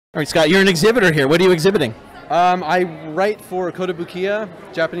All right, Scott, you're an exhibitor here. What are you exhibiting? I write for Kotobukiya,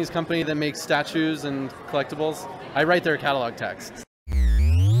 Japanese company that makes statues and collectibles. I write their catalog text.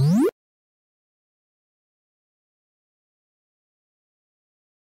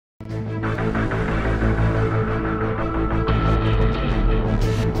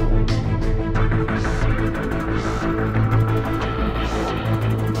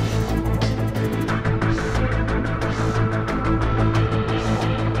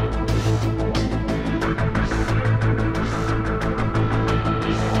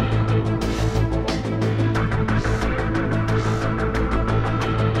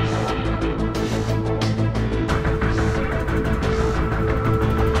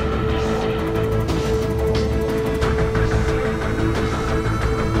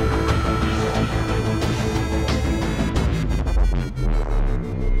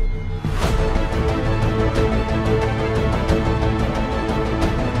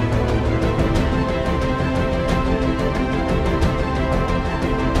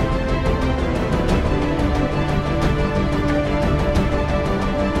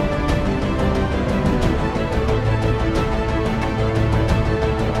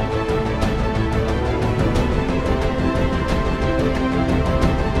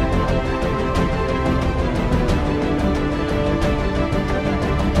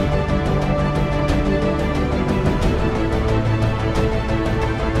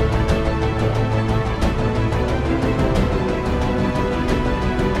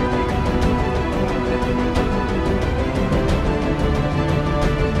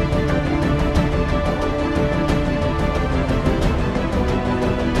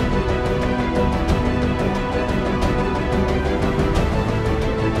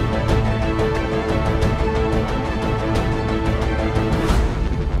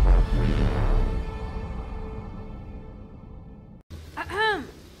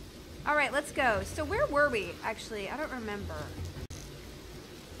 Let's go. So where were we? Actually, I don't remember.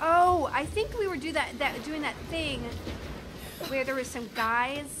 Oh, I think we were doing that thing where there was some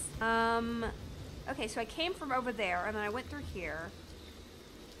guys. Okay, so I came from over there and then I went through here.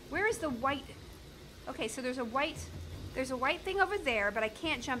 Where is the white? Okay, so there's a white thing over there, but I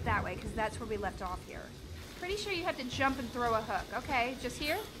can't jump that way because that's where we left off here. Pretty sure you have to jump and throw a hook. Okay, just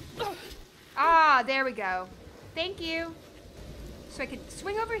here? Ah, there we go. Thank you. So I could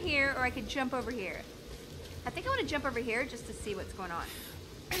swing over here, or I could jump over here. I think I want to jump over here just to see what's going on.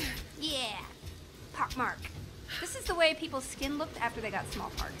 Yeah! Pockmark. This is the way people's skin looked after they got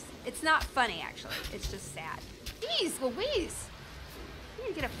smallpox. It's not funny, actually. It's just sad. Jeez Louise! You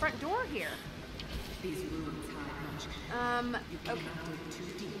need to get a front door here. Okay.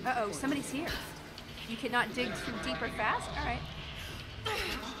 Uh-oh, somebody's here. You cannot dig too deep or fast? Alright.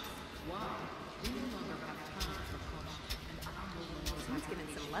 Someone's giving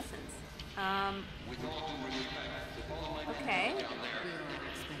some lessons. Okay.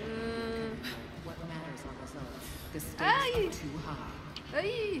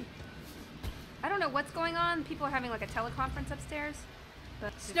 I don't know what's going on. People are having like a teleconference upstairs.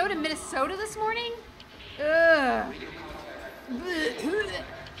 But snowed in Minnesota this morning? Ugh.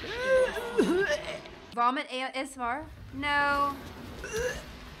 Vomit ASMR? No.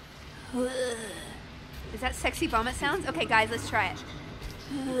 Is that sexy vomit sounds? Okay, guys, let's try it.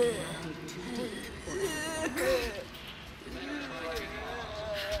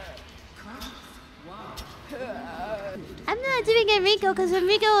 I'm not doing Enrico because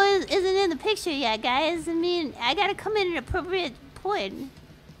Enrico isn't in the picture yet, guys. I mean, I gotta come in at an appropriate point.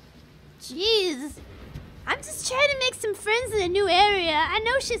 Jeez. I'm just trying to make some friends in a new area. I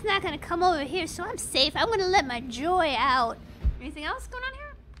know she's not gonna come over here, so I'm safe. I'm gonna let my joy out. Anything else going on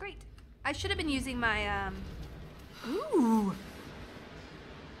here? Great. I should have been using my, Ooh.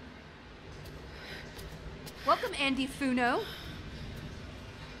 Welcome, Andy Funo.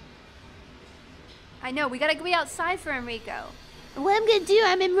 I know, we gotta be outside for Enrico. What I'm gonna do,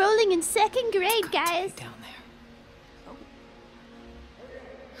 I'm enrolling in 2nd grade, guys. Down there.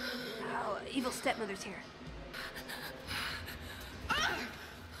 Oh, evil stepmother's here.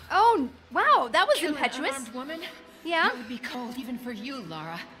 Oh, wow, that was impetuous. An unarmed woman? Yeah? That would be cold even for you,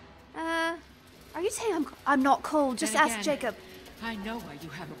 Lara. Are you saying I'm not cold? Just Then ask again, Jacob. I know why you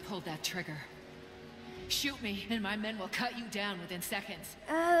haven't pulled that trigger. Shoot me, and my men will cut you down within seconds.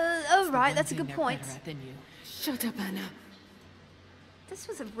 Oh, right, that's a good point. Better at than you. Shut up, Anna. This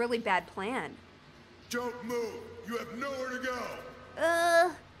was a really bad plan. Don't move. You have nowhere to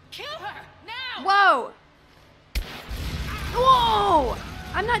go. Kill her now! Whoa! Whoa!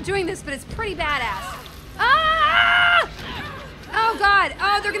 I'm not doing this, but it's pretty badass. Ah! Oh God!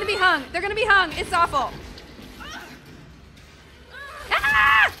 Oh, they're gonna be hung. They're gonna be hung. It's awful.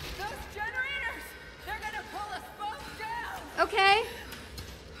 Ah!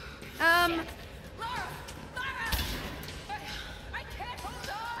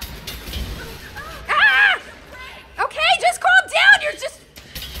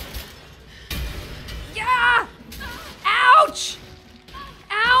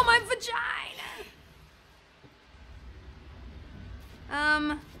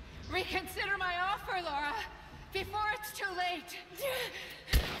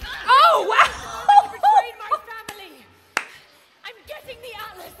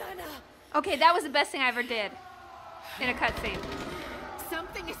 Okay, that was the best thing I ever did in a cutscene.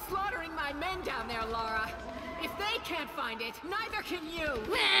 Something is slaughtering my men down there, Laura. If they can't find it, neither can you.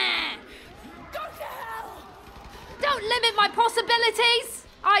 Go to hell! Don't limit my possibilities.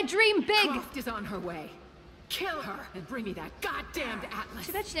 I dream big. Croft is on her way. Kill her and bring me that goddamned atlas.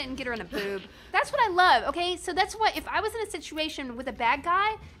 Too bad she didn't get her in a boob. That's what I love, okay? So that's why if I was in a situation with a bad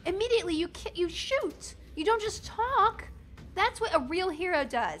guy, immediately you shoot. You don't just talk. That's what a real hero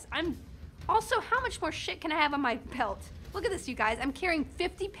does. Also, how much more shit can I have on my belt? Look at this, you guys. I'm carrying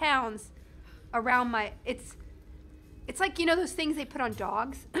 50 pounds around my... It's like, you know those things they put on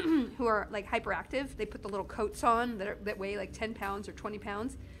dogs who are like hyperactive? They put the little coats on that weigh like 10 pounds or 20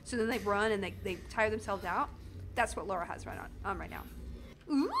 pounds. So then they run and they tire themselves out. That's what Laura has right now.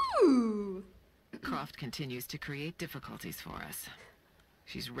 Ooh! Croft continues to create difficulties for us.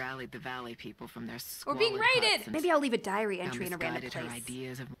 She's rallied the Valley people from their We're squalid being raided! huts and Maybe I'll leave a diary entry in a random misguided her place.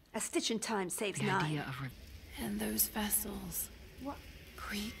 ideas of A stitch in time saves the 9. idea of And those vessels. What?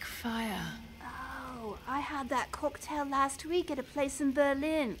 Greek fire. Oh, I had that cocktail last week at a place in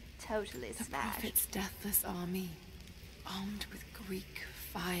Berlin. Totally The smashed. Prophet's deathless army, armed with Greek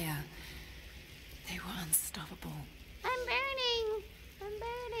fire. They were unstoppable. I'm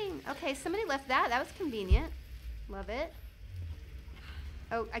burning. Okay, somebody left that. That was convenient. Love it.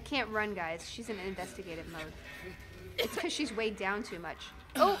 Oh, I can't run, guys. She's in investigative mode. It's because she's weighed down too much.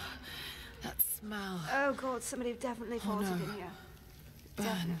 Oh! That smell. Oh, God. Somebody definitely faltered in here.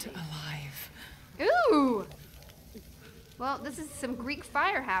 Burned Definitely. alive. Ooh! Well, this is some Greek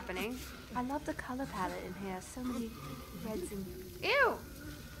fire happening. I love the color palette in here. So many reds and... Ew!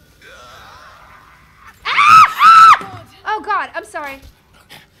 Ah! Oh, God. I'm sorry.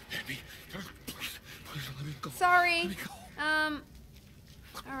 Sorry.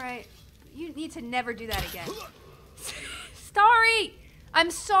 All right. You need to never do that again. Sorry.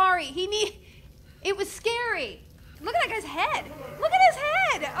 I'm sorry. It was scary. Look at that guy's head. Look at his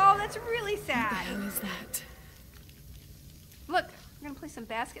head. Oh, that's really What the sad. hell is that? Look, we're gonna play some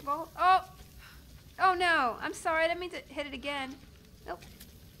basketball. Oh. Oh no. I'm sorry. I didn't mean to hit it again. Nope.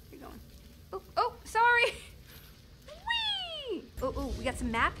 Where you going? Oh, sorry. Whee! Oh, we got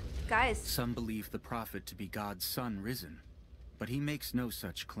some map? Guys. Some believe the prophet to be God's son risen, but he makes no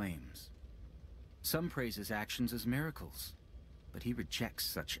such claims. Some praise his actions as miracles, but he rejects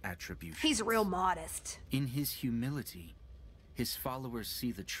such attributions. He's real modest. In his humility, his followers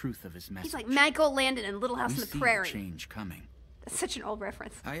see the truth of his message. He's like Michael Landon in Little House we on the see Prairie. the change coming. That's such an old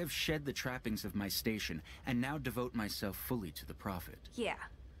reference. I have shed the trappings of my station and now devote myself fully to the prophet. Yeah.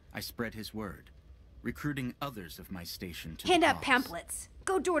 I spread his word, recruiting others of my station to Hand the out cause. pamphlets.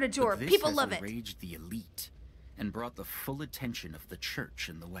 Go door to door. But this People has love it. enraged the elite and brought the full attention of the church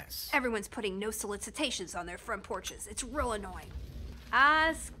in the West. Everyone's putting no solicitations on their front porches. It's real annoying.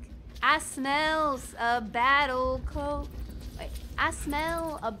 I smells a battle I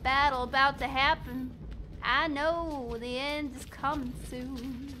smell a battle about to happen. I know the end is coming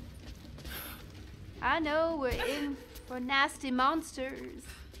soon. I know we're in for nasty monsters.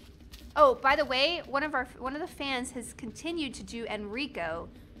 Oh, by the way, one of the fans has continued to do Enrico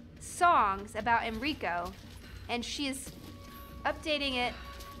songs about Enrico, and she is updating it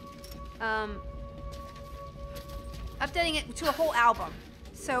to a whole album.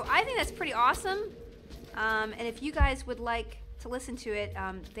 So I think that's pretty awesome. And if you guys would like to listen to it,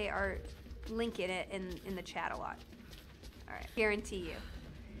 they are linking it in the chat a lot. All right, guarantee you.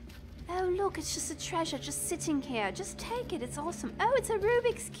 Oh, look, it's just a treasure just sitting here. Just take it. It's awesome. Oh, it's a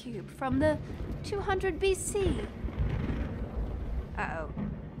Rubik's Cube from the 200 BC. Uh-oh.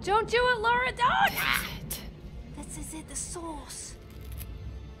 Don't do it, Laura, don't! This is it, the sauce.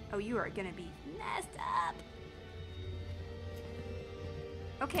 Oh, you are gonna be messed up.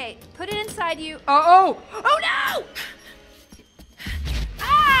 Okay, put it inside you. Oh no!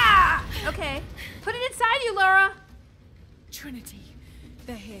 Ah! Okay, put it inside you, Laura. Trinity,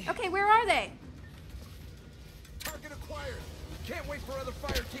 they're here. Okay, where are they? Target acquired. Can't wait for other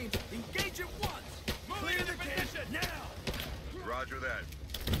fire teams. Engage at once. Clear the position now. Roger that.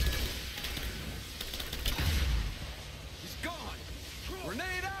 He's gone.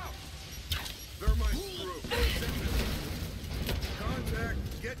 Grenade out. Thermite through. Contact.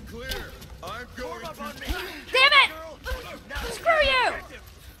 Get clear. I'm going to... Damn it! Screw you!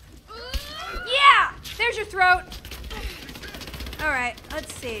 Yeah! There's your throat. All right,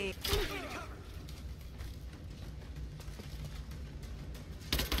 let's see.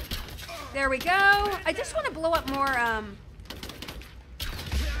 There we go. I just want to blow up more,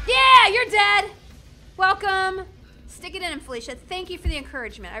 Yeah, you're dead. Welcome. Stick it in, Felicia. Thank you for the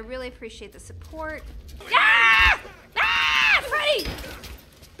encouragement. I really appreciate the support. Ah! Ah! Freddy!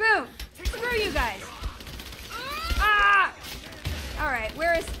 Boom. Screw you guys. Ah! Alright,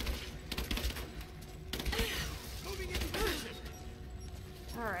 where is...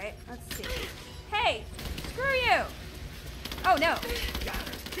 Alright, let's see. Hey! Screw you! Oh, no.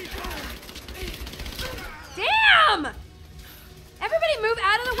 Damn! Everybody move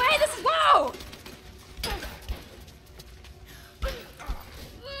out of the way! This is... Whoa!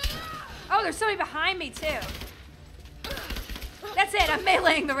 Oh, there's somebody behind me, too. That's it. I'm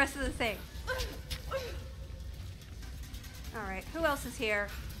meleeing the rest of the thing. Alright, who else is here?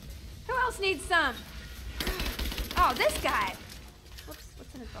 Who else needs some? Oh, this guy. Whoops,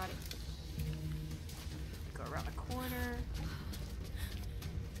 what's in his body? Go around the corner.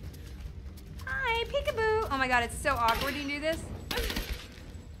 Hi, peekaboo. Oh my god, it's so awkward to do this.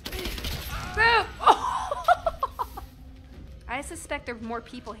 Boom! Oh. I suspect there are more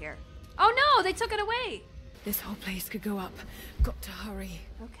people here. Oh no, they took it away. This whole place could go up. Got to hurry.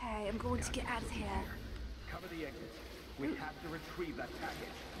 Okay, I'm going to get out of here. Cover the exit. We have to retrieve that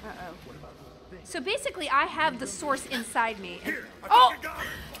package. Uh-oh. What about those things? So basically, I have the source inside me. Here, I Oh! think I got it.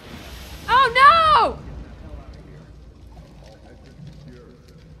 Oh no!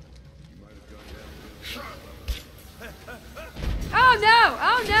 Oh no!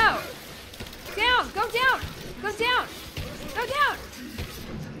 Oh no! Down! Go down! Go down! Go down!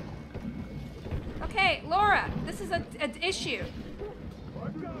 Okay, Laura, this is an issue.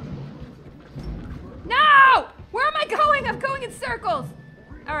 No! Where am I going? I'm going in circles.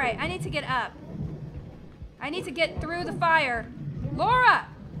 All right, I need to get up. I need to get through the fire. Laura!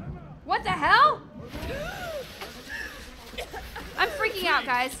 What the hell? I'm freaking out,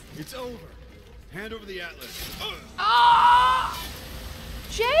 guys. It's over. Hand over the atlas. Oh!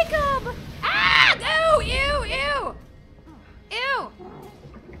 Jacob! Ah! Ew! Ew! Ew! Ew!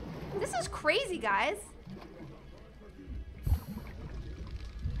 This is crazy, guys.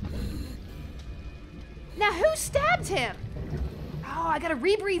 Now, who stabbed him? Oh, I got a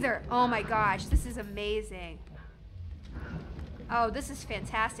rebreather. Oh my gosh, this is amazing. Oh, this is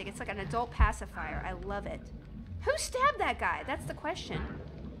fantastic. It's like an adult pacifier. I love it. Who stabbed that guy? That's the question.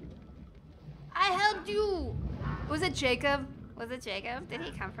 I helped you. Was it Jacob? Was it Jacob? Did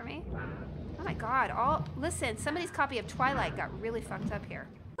he come for me? Oh my god. Listen, somebody's copy of Twilight got really fucked up here.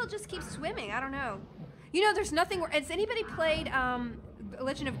 I'll just keep swimming. I don't know. You know, there's nothing... Has anybody played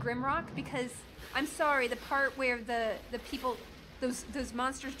Legend of Grimrock? Because, I'm sorry, the part where the people... Those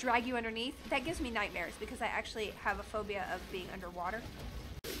monsters drag you underneath, that gives me nightmares because I actually have a phobia of being underwater.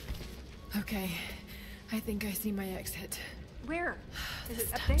 Okay, I think I see my exit. Where? Is The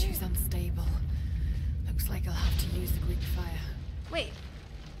it up there? statue's unstable. Looks like I'll have to use the Greek fire. Wait.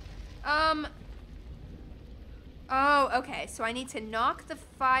 Oh, okay. So I need to knock the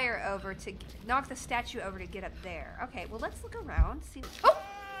fire over to... knock the statue over to get up there. Okay, well, let's look around. See... Oh!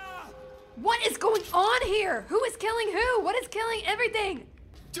 What is going on here? Who is killing who? What is killing everything?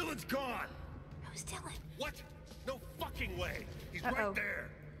 Dylan's gone. Who's Dylan? What? No fucking way. He's Uh-oh. right there.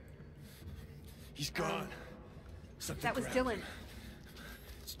 He's gone. Something That was grabbed Dylan. him.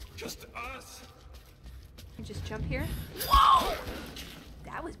 It's just us. And just jump here. Whoa!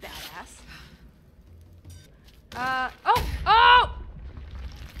 That was badass. Oh! Oh!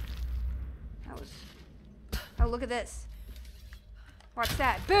 That was... Oh, look at this. Watch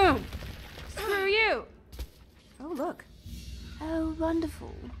that. Boom! Screw you! Oh, look. Oh,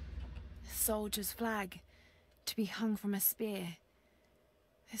 wonderful. Soldier's flag. To be hung from a spear.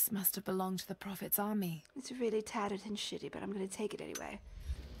 This must have belonged to the Prophet's army. It's really tattered and shitty, but I'm gonna take it anyway.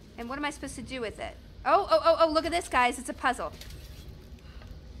 And what am I supposed to do with it? Oh, look at this, guys. It's a puzzle.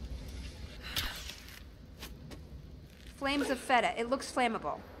 Flames of feta. It looks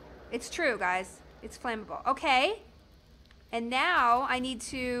flammable. It's true, guys. It's flammable. Okay. And now I need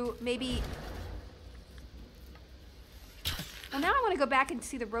to maybe... Well, now I want to go back and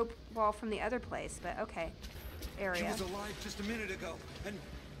see the rope wall from the other place, but okay. He Area. was alive just a minute ago, and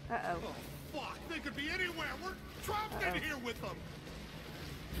Uh-oh. oh fuck, they could be anywhere. We're trapped in here with them.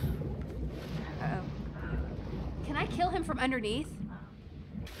 Uh-oh. Can I kill him from underneath?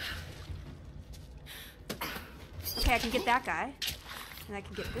 Okay, I can get that guy. And I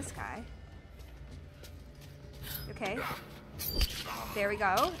can get this guy. Okay. There we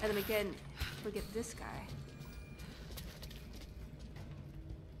go. And then again, we get this guy.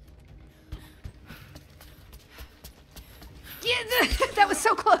 Yeah, that was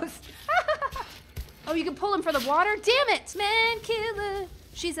so close. Oh, you can pull him for the water? Damn it! Man killer.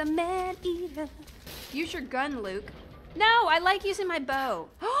 She's a man eater. Use your gun, Luke. No, I like using my bow.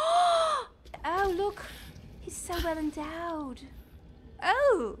 Oh, look. He's so well endowed.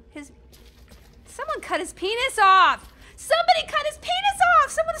 Oh, someone cut his penis off. Somebody cut his penis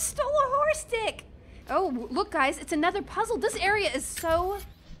off! Someone stole a horse dick! Oh, look, guys, it's another puzzle. This area is so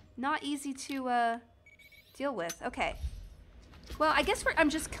not easy to deal with. Okay. Well, I guess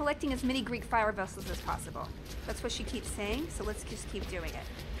I'm just collecting as many Greek fire vessels as possible. That's what she keeps saying, so let's just keep doing it.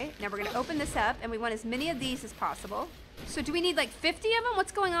 Okay, now we're gonna open this up, and we want as many of these as possible. So do we need like 50 of them?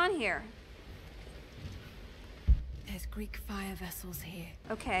 What's going on here? There's Greek fire vessels here.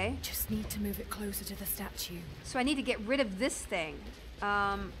 Okay. Just need to move it closer to the statue. So I need to get rid of this thing.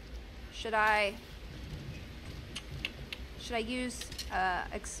 Should I use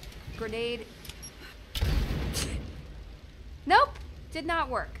grenade? Nope, did not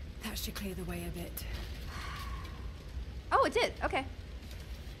work. That should clear the way a bit. Oh, it did. Okay.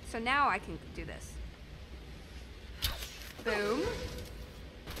 So now I can do this. Boom.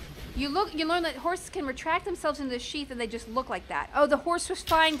 You learn that horses can retract themselves into the sheath and they just look like that. Oh, the horse was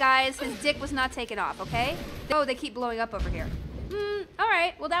fine, guys. His dick was not taken off, okay? Oh, they keep blowing up over here. All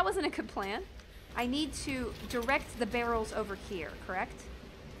right. Well, that wasn't a good plan. I need to direct the barrels over here, correct?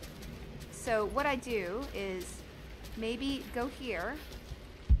 So what I do is maybe go here.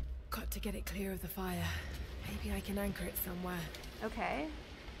 Got to get it clear of the fire. Maybe I can anchor it somewhere. Okay.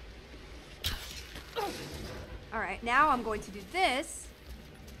 All right, now I'm going to do this.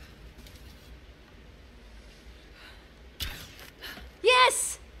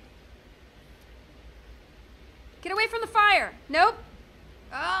 Yes! Get away from the fire. Nope.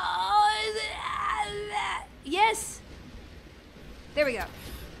 Oh, yes. There we go.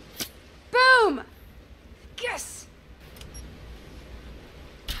 Boom! Yes!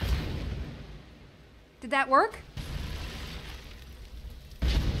 Did that work?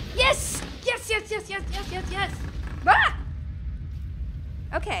 Yes! Yes, yes, yes, yes, yes, yes, yes! Ah!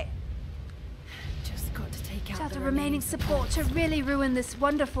 Okay. Just got to take out Without the remaining support to really ruin this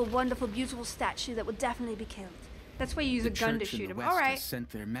wonderful, wonderful, beautiful statue that will definitely be killed. That's why you use a gun to shoot him. All right. Sent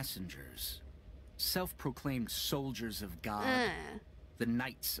their messengers, self-proclaimed soldiers of God, the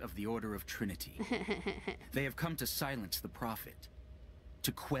Knights of the Order of Trinity. They have come to silence the prophet,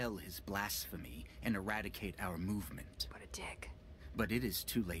 to quell his blasphemy and eradicate our movement. What a dick. But it is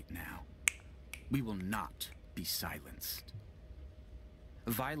too late now. We will not be silenced.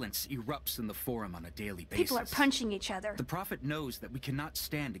 Violence erupts in the Forum on a daily basis. People are punching each other. The prophet knows that we cannot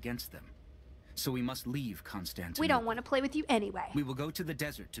stand against them. So we must leave Constantinople. We don't want to play with you anyway. We will go to the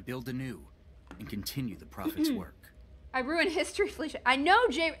desert to build anew and continue the prophet's work. I ruined history, Felicia. I know,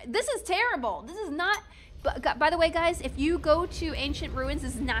 Jay. This is terrible. This is not... But, by the way, guys, if you go to ancient ruins,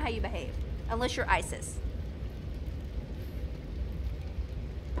 this is not how you behave. Unless you're ISIS.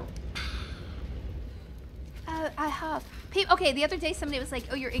 I have. Okay, the other day somebody was like,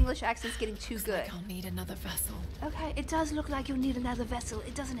 oh, your English accent's getting too good. Like I'll need another vessel. Okay, it does look like you'll need another vessel,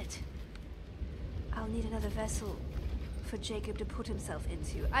 doesn't it? I'll need another vessel for Jacob to put himself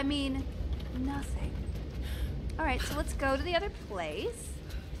into. I mean, nothing. All right, so let's go to the other place.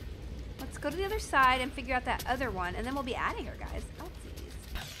 Let's go to the other side and figure out that other one, and then we'll be out of here, guys. Oh, geez.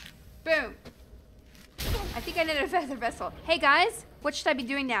 Boom. I think I need another vessel. Hey, guys, what should I be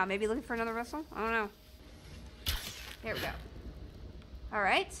doing now? Maybe looking for another vessel? I don't know. There we go. All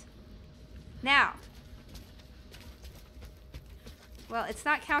right. Now. Well, it's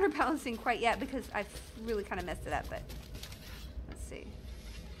not counterbalancing quite yet because I've really kind of messed it up, but let's see.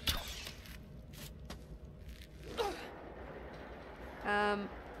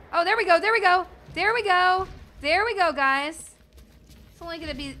 Oh, there we go, there we go, there we go, there we go, guys. It's only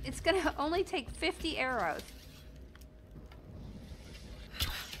gonna be, it's gonna only take 50 arrows.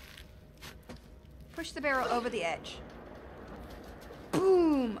 Push the barrel over the edge.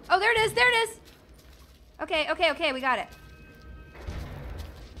 Boom. Oh, there it is, there it is. Okay, okay, okay, we got it.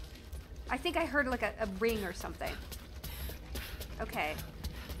 I think I heard like a ring or something. Okay.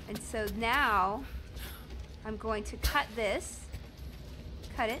 And so now I'm going to cut this.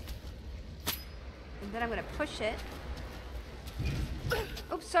 Cut it. And then I'm going to push it.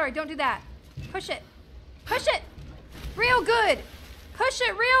 Oops, sorry, don't do that. Push it. Push it. Real good. Push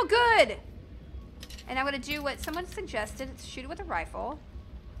it real good. And I'm going to do what someone suggested. It's shoot it with a rifle.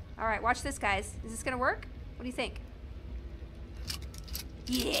 All right, watch this, guys. Is this going to work? What do you think?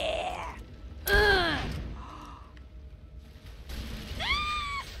 Yeah.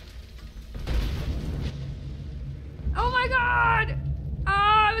 Oh my god!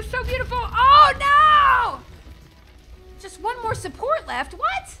 Oh, it was so beautiful. Oh no! Just one more support left.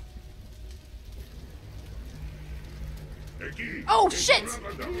 What? Oh shit!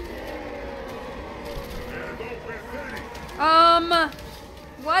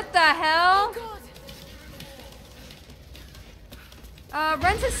 What the hell?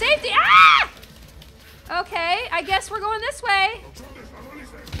 Run to safety. Ah! Okay, I guess we're going this way.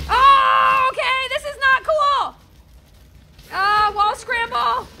 Oh, okay, this is not cool. Wall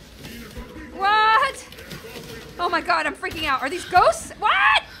scramble. What? Oh my god, I'm freaking out. Are these ghosts?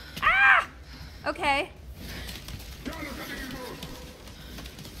 What? Ah! Okay.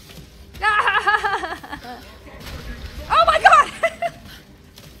 Oh my god!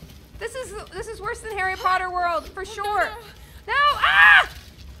 This is worse than Harry Potter World, for sure. No! Ah!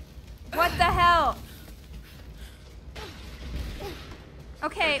 What the hell?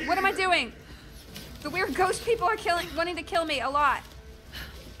 Okay, what am I doing? The weird ghost people are wanting to kill me a lot.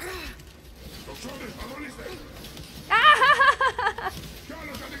 Ah!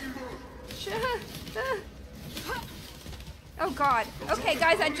 Oh god. Okay,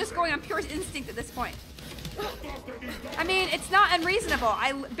 guys, I'm just going on pure instinct at this point. I mean, it's not unreasonable.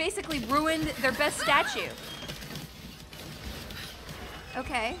 I basically ruined their best statue.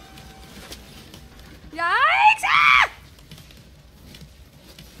 Okay. Yikes! Ah!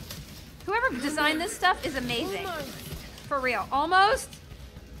 Whoever designed this stuff is amazing. For real. Almost?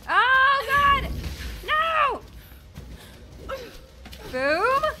 Oh god! No!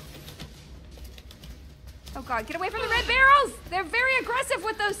 Boom! Oh god, get away from the red barrels! They're very aggressive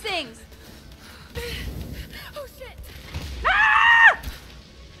with those things. Oh shit! Ah!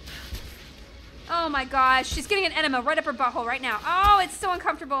 Oh my gosh, she's getting an enema right up her butthole right now. Oh, it's so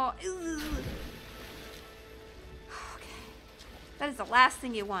uncomfortable. Ugh. Okay. That is the last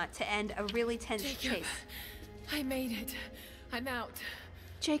thing you want to end a really tense chase. I made it. I'm out.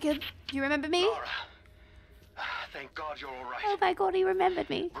 Jacob, you remember me? Lara. Thank God you're all right. Oh my god, he remembered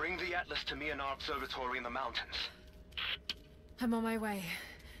me. Bring the Atlas to me in our observatory in the mountains. I'm on my way.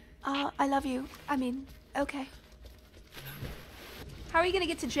 I love you. I mean, okay. How are you gonna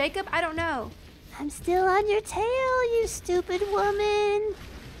get to Jacob? I don't know. I'm still on your tail, you stupid woman.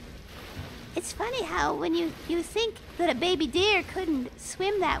 It's funny how when you think that a baby deer couldn't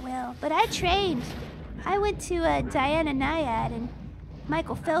swim that well, but I trained. I went to Diana Nyad and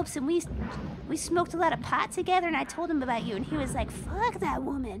Michael Phelps, and we smoked a lot of pot together, and I told him about you, and he was like, fuck that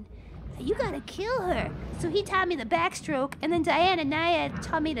woman. You gotta kill her. So he taught me the backstroke, and then Diana Nyad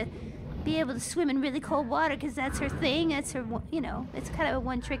taught me to be able to swim in really cold water, because that's her thing. That's her, you know, it's kind of a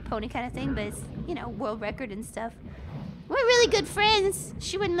one-trick pony kind of thing, but it's, you know, world record and stuff. We're really good friends.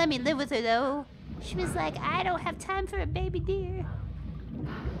 She wouldn't let me live with her, though. She was like, I don't have time for a baby deer.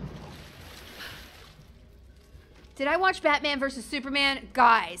 Did I watch Batman versus Superman?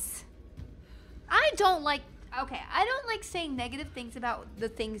 Guys, I don't like saying negative things about the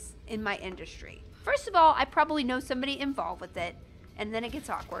things in my industry. First of all, I probably know somebody involved with it, and then it gets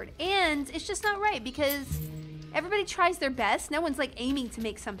awkward. And it's just not right, because everybody tries their best. No one's like aiming to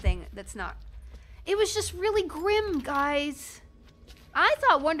make something that's not. It was just really grim, guys. I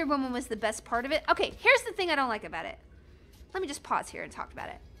thought Wonder Woman was the best part of it. Okay, here's the thing I don't like about it. Let me just pause here and talk about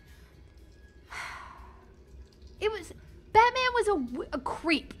it. Batman was a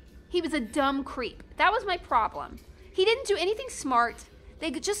creep. He was a dumb creep. That was my problem. He didn't do anything smart.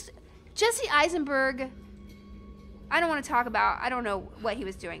 Jesse Eisenberg, I don't want to talk about, I don't know what he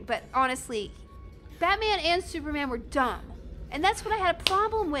was doing, but honestly, Batman and Superman were dumb. And that's what I had a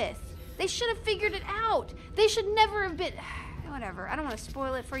problem with. They should have figured it out. They should never have been, whatever, I don't want to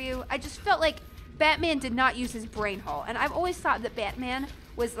spoil it for you. I just felt like Batman did not use his brain hole. And I've always thought that Batman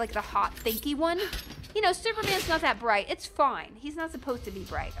was like the hot, thinky one. You know, Superman's not that bright. It's fine. He's not supposed to be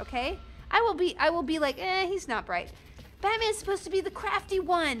bright, okay? I will be like, he's not bright. Batman's supposed to be the crafty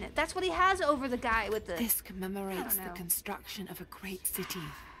one. That's what he has over the guy with the... This commemorates the construction of a great city.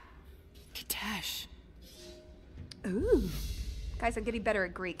 Kitash. Ooh. Guys, I'm getting better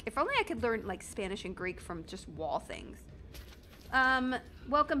at Greek. If only I could learn, like, Spanish and Greek from just wall things.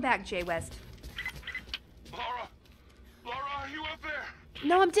 Welcome back, Jay West. Lara, are you up there?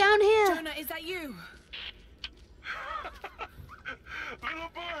 No, I'm down here. Jonah, is that you? Little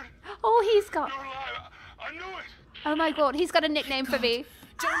bird. Oh, he's got... You're alive. I knew it. Oh my god, he's got a nickname for me.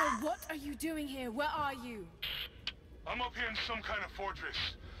 Jonah, what are you doing here? Where are you? I'm up here in some kind of fortress.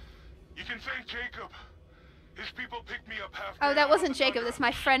 You can thank Jacob. His people picked me up half. Oh, that wasn't Jacob. That's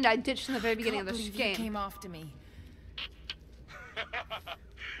my friend I ditched in the very beginning of the game. You came after me.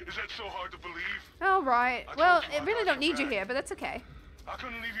 Is that so hard to believe? All right. Well, I really don't need you here, but that's okay. I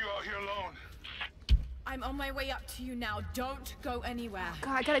couldn't leave you out here alone. I'm on my way up to you now. Don't go anywhere. Oh,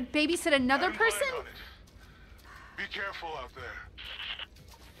 God, I gotta babysit another person? Be careful out there.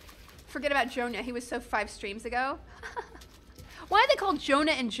 Forget about Jonah. He was so 5 streams ago. Why are they called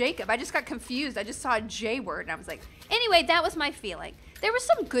Jonah and Jacob? I just got confused. I just saw a J word and I was like, anyway, that was my feeling. There were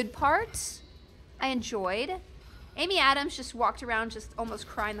some good parts I enjoyed. Amy Adams just walked around just almost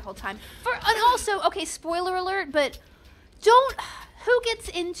crying the whole time. And also, okay, spoiler alert, but who gets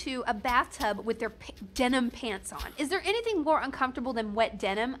into a bathtub with their denim pants on? Is there anything more uncomfortable than wet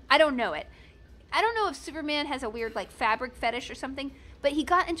denim? I don't know it. I don't know if Superman has a weird like fabric fetish or something, but he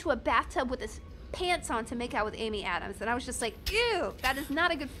got into a bathtub with his pants on to make out with Amy Adams, and I was just like, ew, that is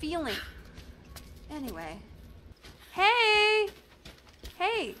not a good feeling. Anyway. Hey!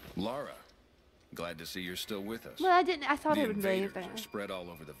 Hey! Lara, glad to see you're still with us. Well, I thought the I would leave, invaders but... are spread all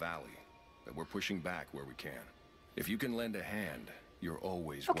over the valley, but we're pushing back where we can. If you can lend a hand, you're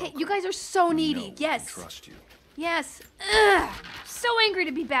always okay, welcome. you guys are so needy. Yes. We trust you. Yes. Ugh. So angry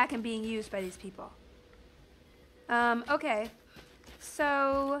to be back and being used by these people. Okay.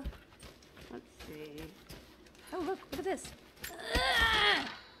 So, let's see. Oh, look at this. Ugh.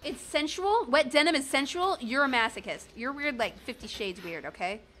 It's sensual. Wet denim is sensual. You're a masochist. You're weird, like 50 Shades weird,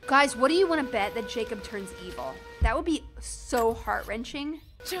 okay? Guys, what do you want to bet that Jacob turns evil? That would be so heart-wrenching.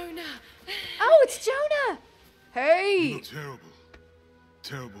 Jonah! Oh, it's Jonah! Hey! You look terrible.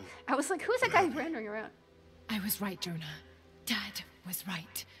 Terrible. I was like, who's that guy wandering around? I was right, Jonah. Dad was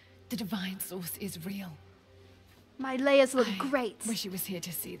right. The divine source is real. My layers look great. Wish he was here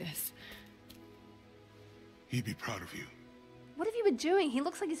to see this. He'd be proud of you. What have you been doing? He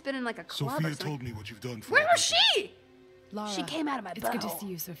looks like he's been in like a club or Sophia something. told me what you've done for Where her. was she? Lara, She came out of my It's good to butthole. see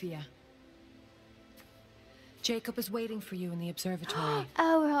you, Sophia. Jacob is waiting for you in the observatory.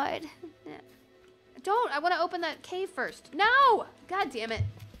 Oh, right. Yeah. Don't. I want to open that cave first. No! God damn it.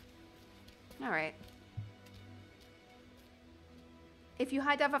 All right. If you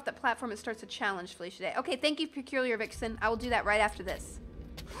high dive off that platform, it starts a challenge, Felicia Day. Okay, thank you, Peculiar Vixen. I will do that right after this.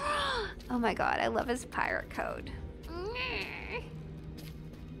 Oh my god, I love his pirate code.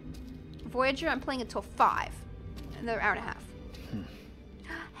 Voyager, I'm playing until 5. Another hour and a half.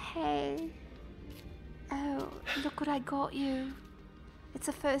 Hey. Oh, look what I got you. It's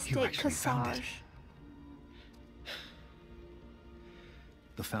a first You date actually found it. corsage.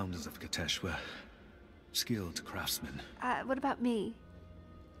 The founders of Katesh were skilled craftsmen. What about me?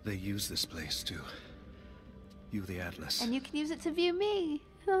 They use this place to view the Atlas. And you can use it to view me.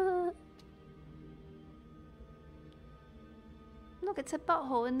 Look, it's a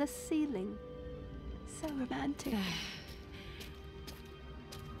butthole in the ceiling. So romantic.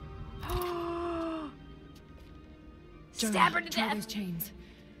 Stab her to try death. those chains.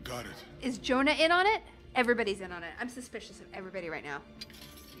 Got it. Is Jonah in on it? Everybody's in on it. I'm suspicious of everybody right now.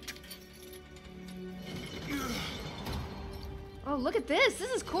 Oh, look at this.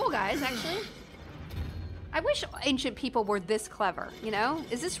 This is cool, guys, actually. I wish ancient people were this clever, you know?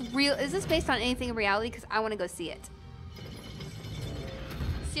 Is this real? Is this based on anything in reality? Because I want to go see it.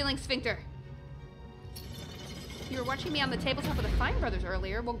 Ceiling sphincter. You were watching me on the tabletop with the Fine Brothers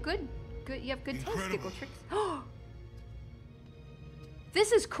earlier. Well, good. You have good taste, Giggle Tricks.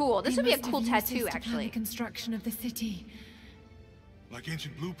 This is cool. This would be a cool tattoo, actually. The construction of the city. Like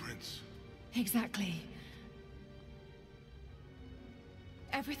ancient blueprints. Exactly.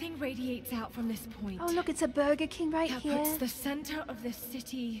 Everything radiates out from this point. Oh, look, it's a Burger King right that here. puts the center of the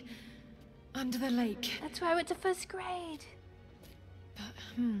city under the lake. That's where I went to first grade. But,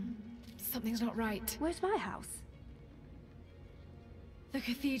 something's not right. Where's my house? The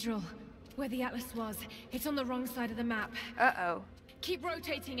cathedral, where the Atlas was. It's on the wrong side of the map. Uh-oh. Keep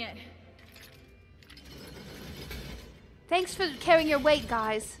rotating it. Thanks for carrying your weight,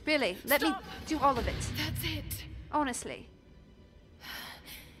 guys. Really, let me do all of it. That's it. Honestly.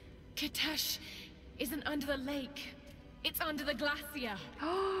 Katesh isn't under the lake. It's under the glacier.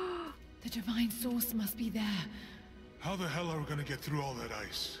 The divine source must be there. How the hell are we gonna get through all that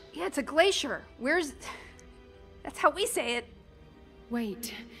ice? Yeah, it's a glacier. Where's... That's how we say it.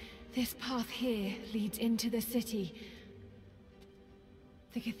 Wait. This path here leads into the city.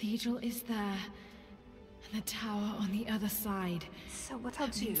 The cathedral is there, and the tower on the other side. So what I'll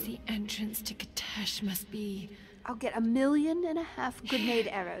do... The entrance to Katesh must be... I'll get 1.5 million grenade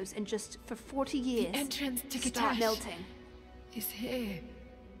arrows, and just for 40 years, the entrance to start Katesh melting. Is here.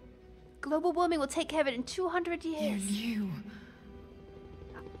 Global warming will take care of it in 200 years. You knew.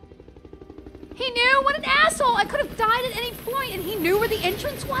 He knew? What an asshole! I could have died at any point, and he knew where the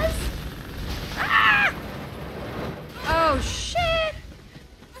entrance was? Ah! Oh, shit!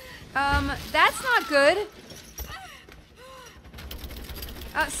 That's not good.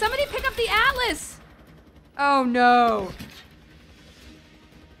 Somebody pick up the Atlas! Oh, no.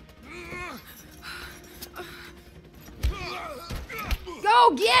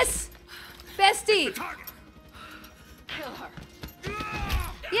 Go, yes! Bestie! Kill her.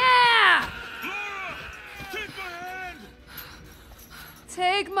 Yeah! Take my hand!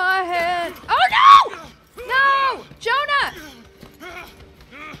 Take my hand. Oh, no! No! Jonah!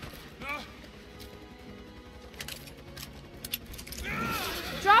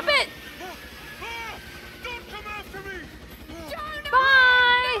 Drop it! Don't come after me!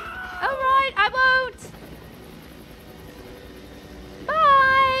 Bye! Alright, I won't!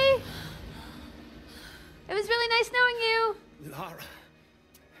 Bye! It was really nice knowing you. Lara.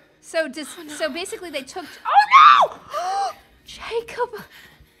 So basically they took... Oh no! Jacob!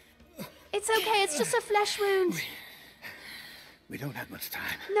 It's okay, it's just a flesh wound. We don't have much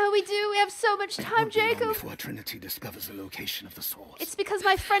time. No, we do. We have so much time, Jacob. Before Trinity discovers the location of the source. It's because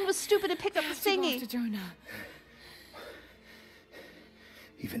my friend was stupid and picked up the thingy. After Jonah.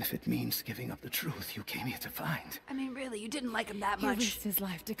 Even if it means giving up the truth you came here to find. I mean, really, you didn't like him that He much. risked his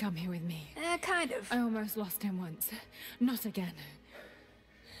life to come here with me. Kind of. I almost lost him once. Not again.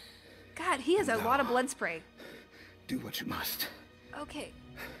 God, he has a lot of blood spray. Do what you must. Okay.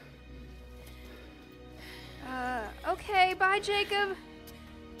 Okay, bye, Jacob.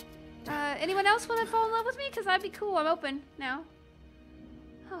 Anyone else want to fall in love with me? Because I'd be cool. I'm open now.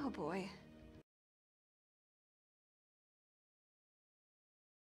 Oh, boy.